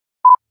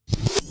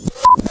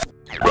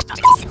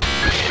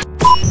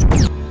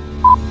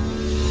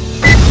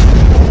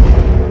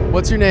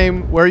What's your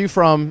name, where are you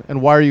from,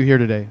 and why are you here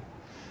today?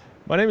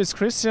 My name is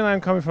Christian.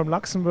 I'm coming from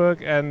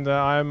Luxembourg, and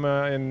I'm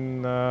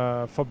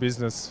for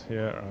business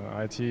here,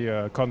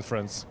 IT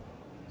conference.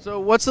 So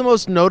what's the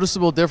most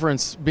noticeable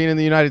difference being in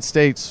the United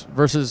States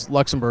versus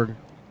Luxembourg?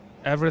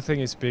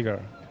 Everything is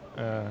bigger,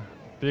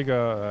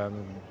 bigger,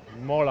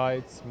 more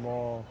lights,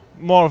 more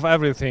of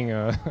everything.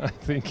 I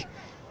think.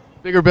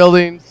 Bigger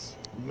buildings,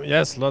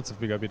 Yes, lots of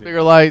bigger buildings.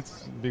 bigger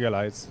lights, Bigger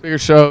lights, bigger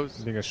shows,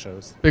 bigger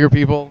shows. bigger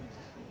people,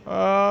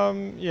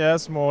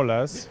 Yes, more or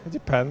less. It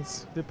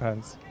depends.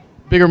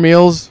 bigger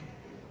meals.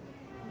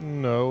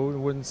 No,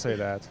 wouldn't say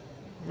that.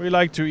 We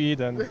like to eat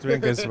and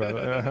drink as well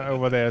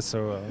over there,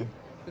 so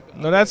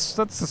no, that's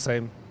the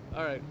same.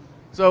 All right.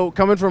 So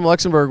coming from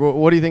Luxembourg,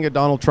 what do you think of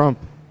Donald Trump?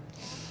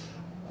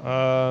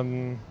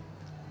 Not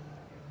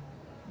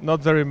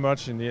very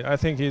much indeed. I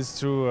think he's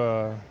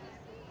too.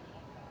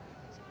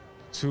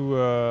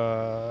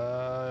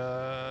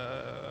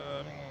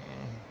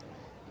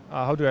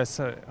 How do I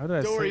say? Don't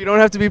worry, you don't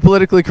have to be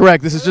politically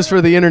correct. This is just for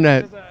the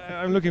internet.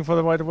 I'm looking for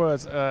the right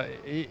words.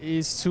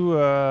 He's too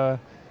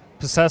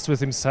possessed with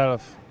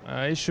himself.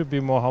 He should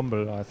be more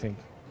humble, I think.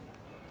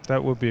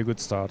 That would be a good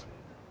start.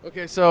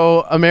 Okay,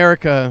 so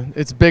America,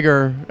 it's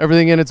bigger.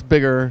 Everything in it's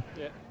bigger,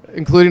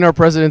 including our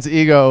president's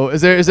ego.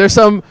 Is there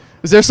some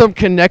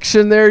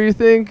connection there, you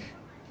think?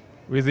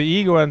 With the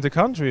ego and the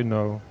country,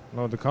 no.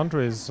 No, the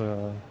country is.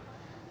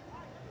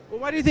 Well,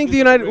 why do you think the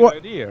United?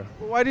 Idea.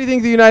 Why do you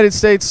think the United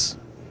States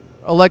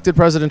elected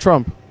President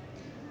Trump?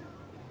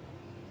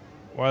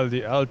 Well,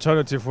 the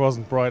alternative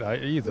wasn't bright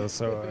either,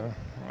 so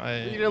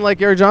You didn't like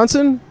Gary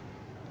Johnson?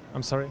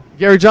 I'm sorry?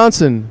 Gary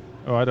Johnson.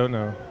 Oh, I don't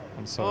know.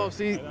 I'm sorry. Oh,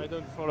 see, I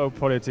don't follow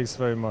politics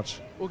very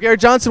much. well, Gary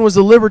Johnson was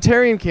the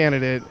Libertarian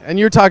candidate, and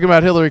you're talking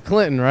about Hillary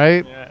Clinton,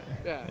 right?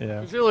 Yeah.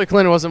 'Cause Hillary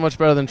Clinton wasn't much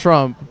better than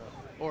Trump,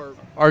 or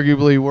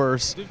arguably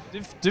worse.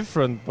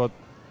 Different, but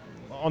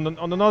on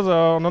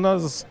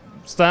another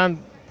stand,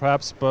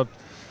 perhaps, but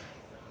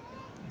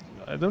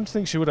I don't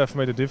think she would have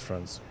made a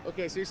difference.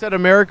 Okay, so you said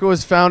America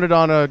was founded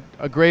on a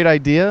great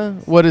idea.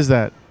 What is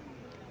that?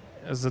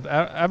 Is that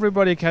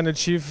everybody can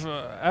achieve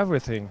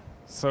everything.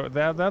 So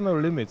there are no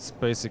limits,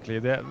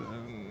 basically.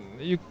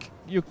 You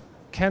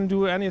can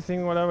do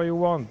anything, whatever you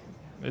want.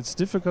 It's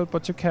difficult,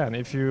 but you can.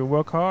 If you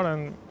work hard,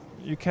 and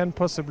you can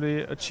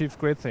possibly achieve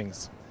great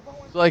things.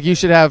 So like you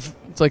should have,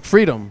 it's like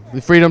freedom,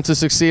 the freedom to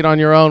succeed on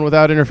your own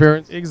without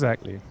interference.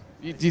 Exactly.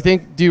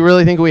 Do you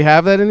really think we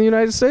have that in the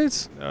United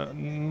States?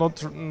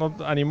 Not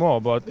anymore,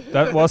 but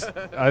that was,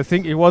 I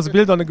think it was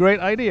built on a great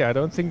idea. I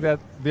don't think that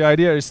the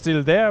idea is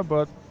still there,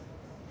 but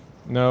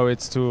no,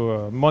 it's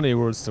too, money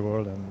rules the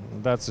world,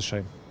 and that's a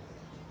shame.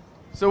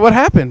 So what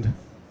happened?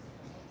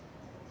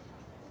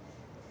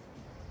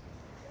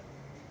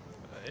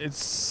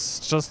 It's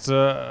just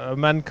a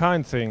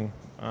mankind thing.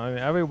 I mean,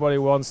 everybody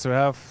wants to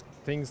have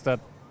things that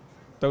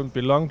don't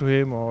belong to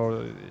him,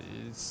 or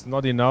it's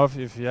not enough.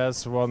 If he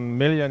has 1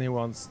 million, he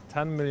wants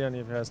 10 million.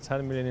 If he has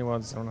 10 million, he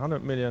wants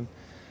 100 million.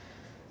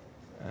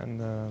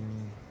 And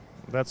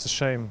that's a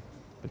shame,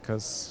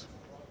 because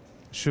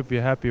you should be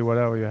happy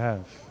whatever you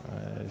have.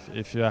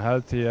 If you are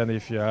healthy and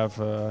if you have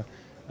a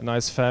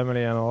nice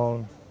family and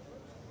all,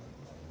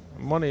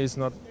 money is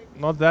not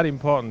that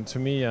important to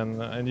me,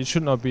 and it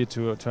should not be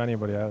to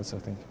anybody else, I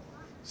think.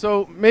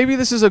 So maybe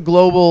this is a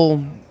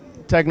global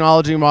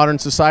technology, modern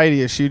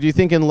society issue. Do you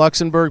think in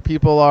Luxembourg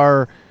people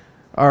are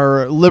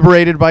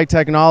liberated by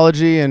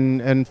technology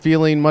and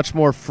feeling much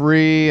more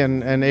free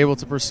and able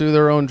to pursue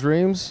their own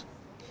dreams?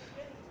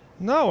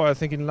 No, I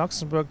think in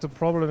Luxembourg the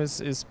problem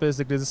is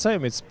basically the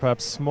same. It's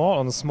perhaps small,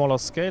 on a smaller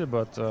scale,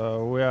 but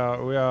we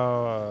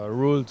are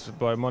ruled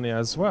by money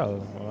as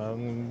well.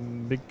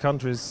 Big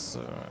countries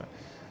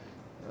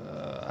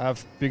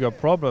have bigger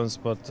problems,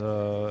 but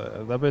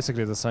they're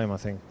basically the same, I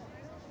think.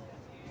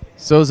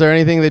 So is there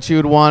anything that you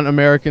would want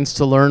Americans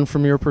to learn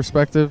from your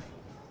perspective?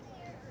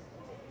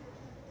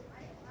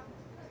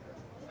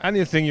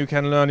 Anything you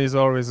can learn is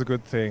always a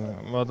good thing,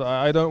 but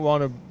I don't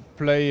want to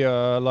play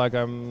like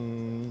I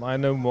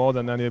know more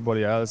than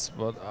anybody else.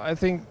 But I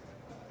think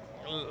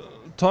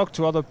talk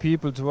to other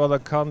people, to other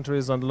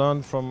countries, and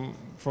learn from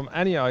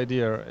any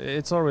idea.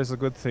 It's always a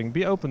good thing.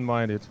 Be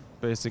open-minded,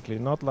 basically,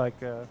 not like,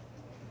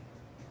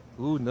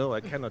 "Ooh, no,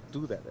 I cannot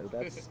do that.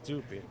 That's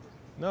stupid."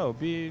 No,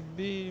 be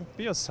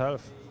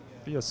yourself.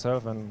 Be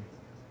yourself and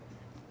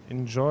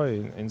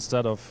enjoy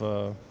instead of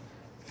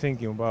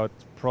thinking about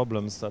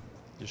problems that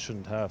you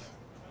shouldn't have.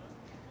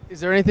 Is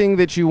there anything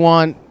that you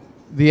want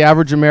the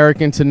average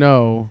American to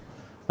know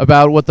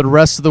about what the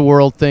rest of the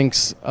world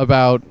thinks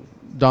about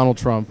Donald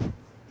Trump?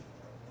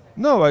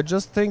 No, I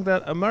just think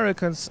that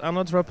Americans are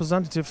not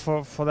representative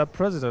for their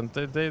president.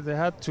 They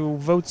had to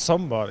vote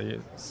somebody.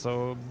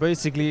 So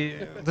basically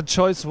the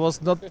choice was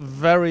not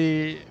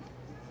very...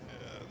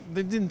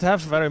 they didn't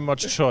have very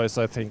much choice,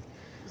 I think.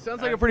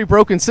 Sounds like a pretty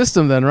broken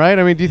system then, right?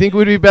 I mean, do you think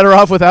we'd be better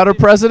off without a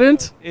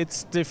president?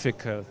 It's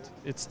difficult.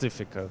 It's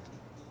difficult.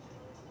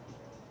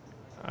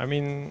 I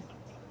mean,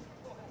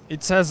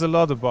 it says a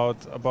lot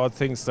about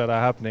things that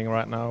are happening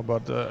right now.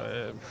 But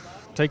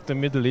take the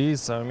Middle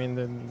East. I mean,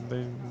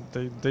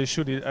 they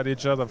shoot at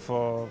each other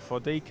for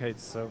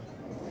decades. So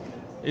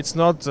it's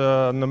not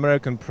an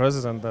American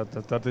president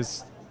that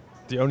is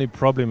the only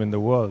problem in the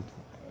world.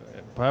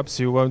 Perhaps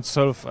you won't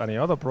solve any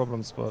other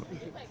problems, but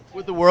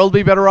Would the world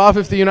be better off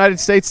if the United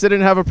States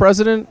didn't have a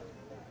president?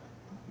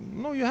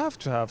 no, you have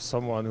to have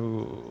someone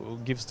who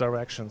gives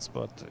directions.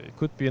 But it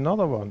could be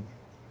another one.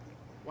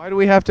 Why do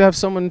we have to have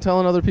someone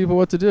telling other people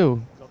what to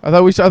do? I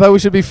thought we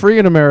should be free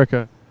in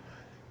America.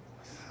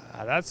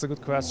 That's a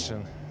good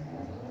question.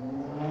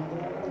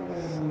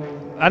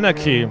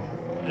 Anarchy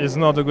is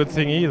not a good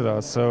thing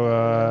either.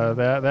 So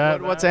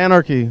What's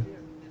anarchy?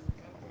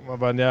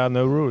 but there are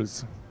no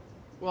rules.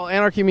 Well,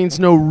 anarchy means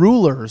no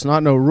rulers,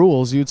 not no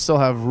rules. You'd still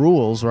have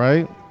rules,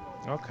 right?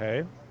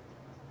 Okay.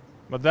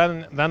 But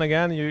then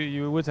again,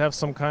 you would have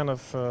some kind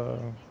of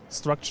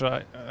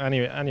structure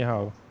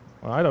anyhow.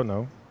 Well, I don't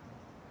know.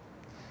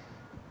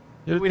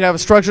 We'd have a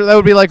structure that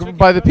would be like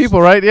by the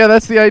people, right? Yeah,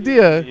 that's the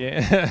idea.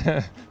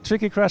 Yeah.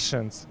 Tricky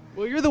questions.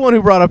 Well, you're the one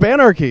who brought up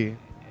anarchy.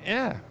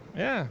 Yeah.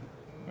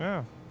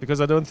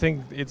 Because I don't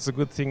think it's a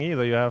good thing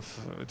either. You have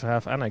to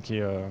have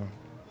anarchy.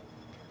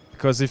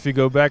 Because if you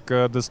go back,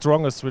 the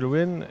strongest will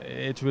win.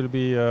 It will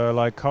be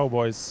like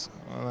cowboys.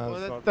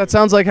 Well, that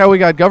sounds like how we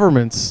got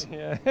governments.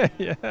 Yeah.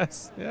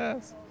 Yes.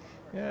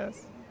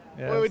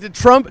 Wait, did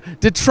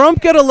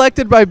Trump get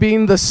elected by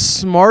being the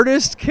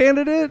smartest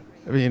candidate?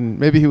 I mean,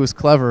 maybe he was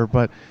clever,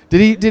 but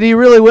did he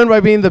really win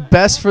by being the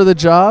best for the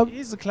job?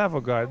 He's a clever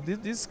guy.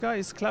 This guy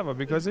is clever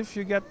because if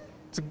you get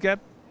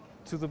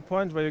to the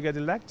point where you get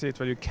elected,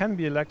 where you can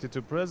be elected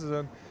to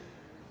president,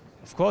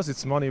 of course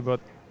it's money,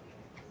 but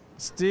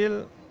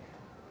still,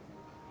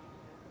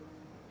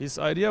 his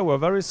ideas were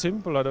very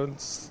simple. I don't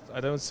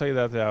say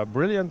that they are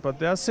brilliant, but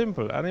they are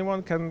simple.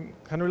 Anyone can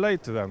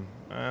relate to them,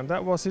 and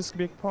that was his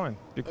big point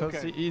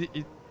because he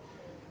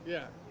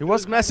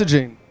was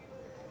messaging.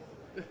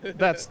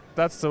 That's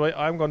the way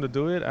I'm going to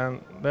do it,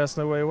 and there's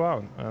no way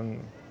around.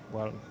 And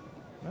well,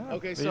 yeah,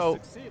 okay, they so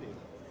succeeded.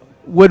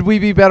 would we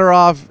be better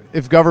off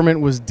if government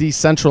was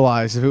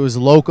decentralized, if it was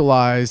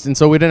localized, and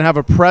so we didn't have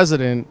a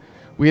president,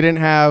 we didn't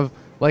have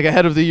like a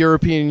head of the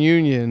European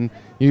Union,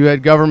 you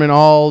had government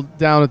all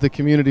down at the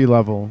community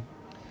level?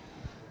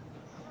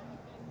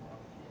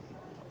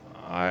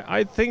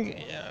 I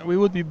think we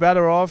would be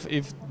better off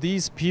if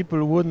these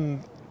people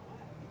wouldn't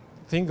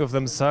think of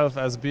themselves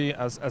as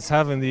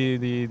having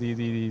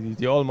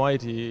the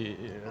almighty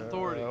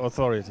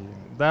authority.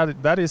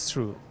 That is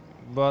true,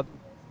 but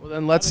well,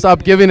 then let's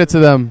stop giving it to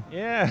them.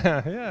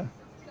 Yeah.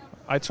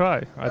 I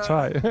try. All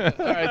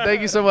right,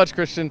 thank you so much,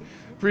 Christian.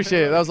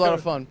 Appreciate it. That was a lot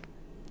of fun.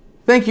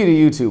 Thank you to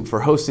YouTube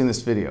for hosting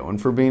this video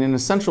and for being an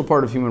essential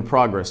part of human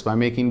progress by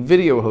making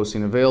video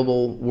hosting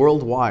available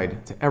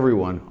worldwide to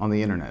everyone on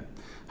the internet.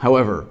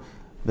 However,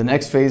 the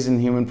next phase in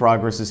human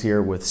progress is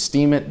here with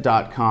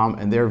Steemit.com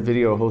and their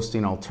video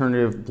hosting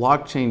alternative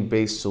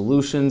blockchain-based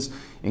solutions,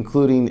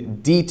 including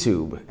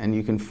DTube. And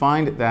you can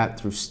find that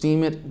through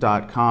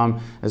Steemit.com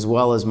as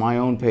well as my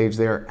own page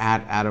there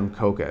at Adam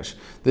Kokesh.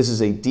 This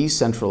is a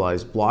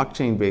decentralized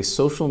blockchain-based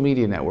social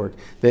media network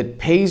that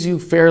pays you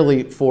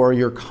fairly for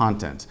your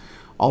content.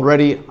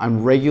 Already,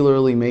 I'm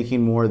regularly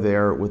making more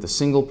there with a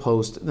single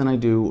post than I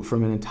do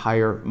from an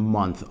entire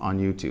month on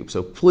YouTube.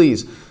 So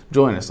please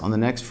join us on the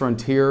next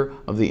frontier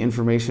of the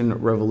information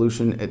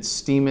revolution at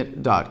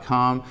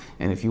Steemit.com.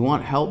 And if you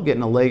want help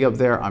getting a leg up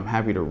there, I'm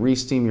happy to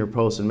re-steam your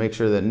posts and make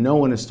sure that no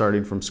one is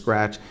starting from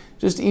scratch.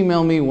 Just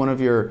email me one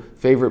of your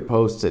favorite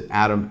posts at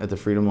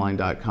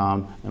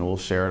adam@thefreedomline.com and we'll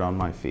share it on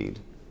my feed.